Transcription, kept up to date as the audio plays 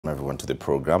welcome everyone to the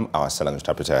program. Our silent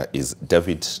interpreter is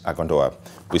David Agondoa.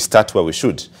 We start where we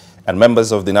should. And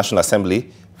members of the National Assembly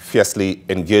fiercely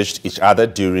engaged each other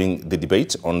during the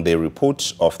debate on the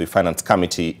report of the Finance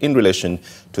Committee in relation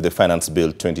to the Finance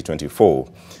Bill 2024.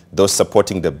 Those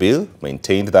supporting the bill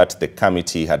maintained that the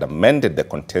committee had amended the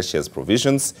contentious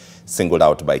provisions singled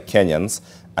out by Kenyans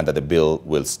and that the bill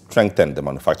will strengthen the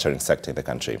manufacturing sector in the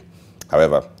country.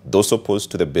 However, those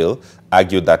opposed to the bill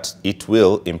argued that it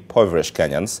will impoverish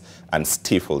Kenyans and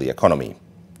stifle the economy.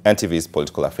 NTV's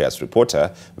political affairs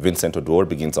reporter Vincent Oduor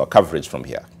begins our coverage from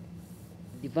here.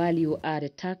 The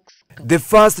value-added tax. The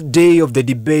first day of the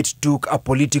debate took a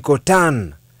political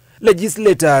turn.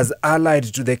 Legislators allied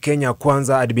to the Kenya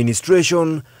Kwanza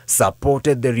administration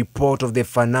supported the report of the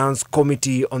Finance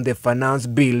Committee on the Finance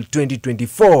Bill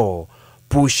 2024,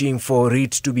 pushing for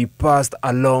it to be passed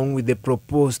along with the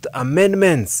proposed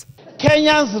amendments.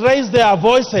 Kenyans raised their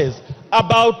voices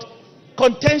about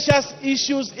contentious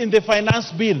issues in the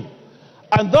finance bill,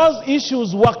 and those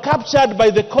issues were captured by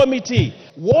the committee.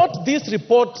 What this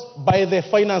report by the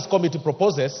Finance Committee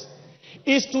proposes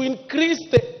is to increase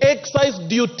the excise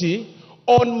duty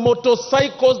on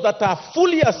motorcycles that are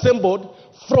fully assembled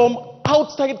from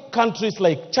outside countries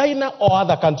like China or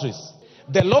other countries.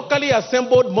 The locally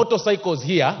assembled motorcycles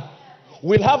here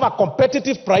will have a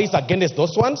competitive price against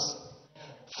those ones.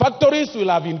 Factories will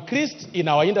have increased in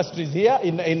our industries here,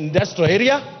 in the industrial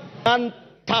area. And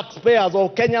taxpayers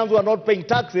or Kenyans who are not paying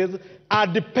taxes are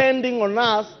depending on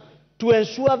us to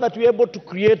ensure that we're able to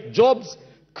create jobs,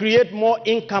 create more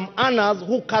income earners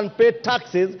who can pay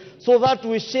taxes so that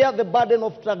we share the burden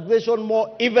of taxation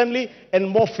more evenly and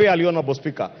more fairly, Honorable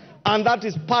Speaker. And that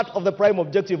is part of the prime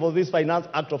objective of this Finance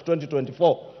Act of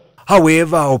 2024.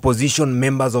 However, opposition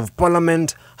members of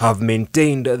parliament have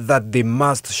maintained that they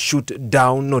must shoot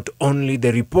down not only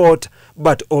the report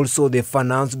but also the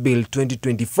Finance Bill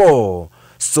 2024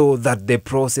 so that the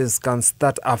process can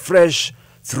start afresh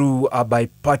through a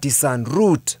bipartisan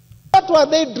route. What were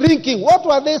they drinking? What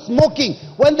were they smoking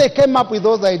when they came up with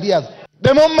those ideas?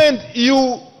 The moment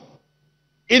you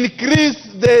increase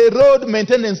the road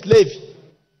maintenance levy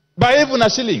by even a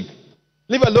shilling,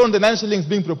 leave alone the 9 shillings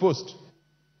being proposed,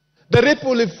 the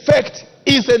ripple effect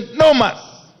is enormous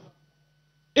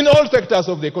in all sectors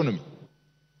of the economy.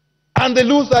 And the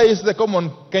loser is the common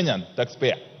Kenyan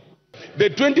taxpayer. The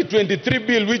 2023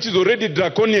 bill, which is already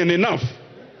draconian enough,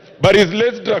 but is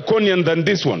less draconian than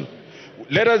this one.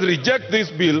 Let us reject this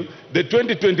bill. The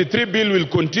 2023 bill will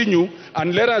continue,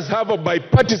 and let us have a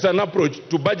bipartisan approach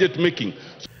to budget making.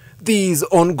 This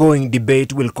ongoing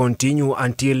debate will continue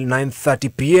until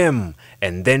 9:30 p.m.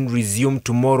 and then resume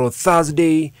tomorrow,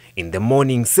 Thursday, in the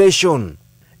morning session.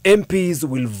 MPs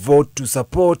will vote to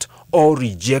support or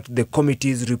reject the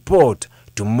committee's report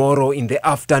tomorrow in the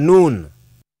afternoon.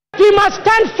 We must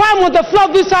stand firm on the floor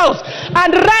of this house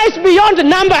and rise beyond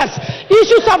numbers.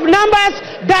 Issues of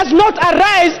numbers does not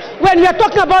arise when we are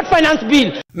talking about finance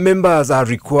bill. Members are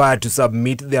required to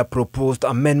submit their proposed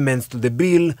amendments to the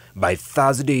bill by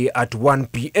Thursday at 1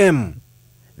 p.m.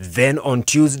 Then on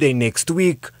Tuesday next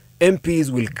week, MPs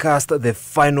will cast the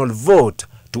final vote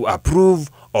to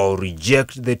approve or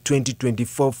reject the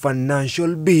 2024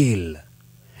 financial bill.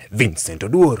 Vincent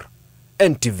Oduor,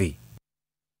 NTV.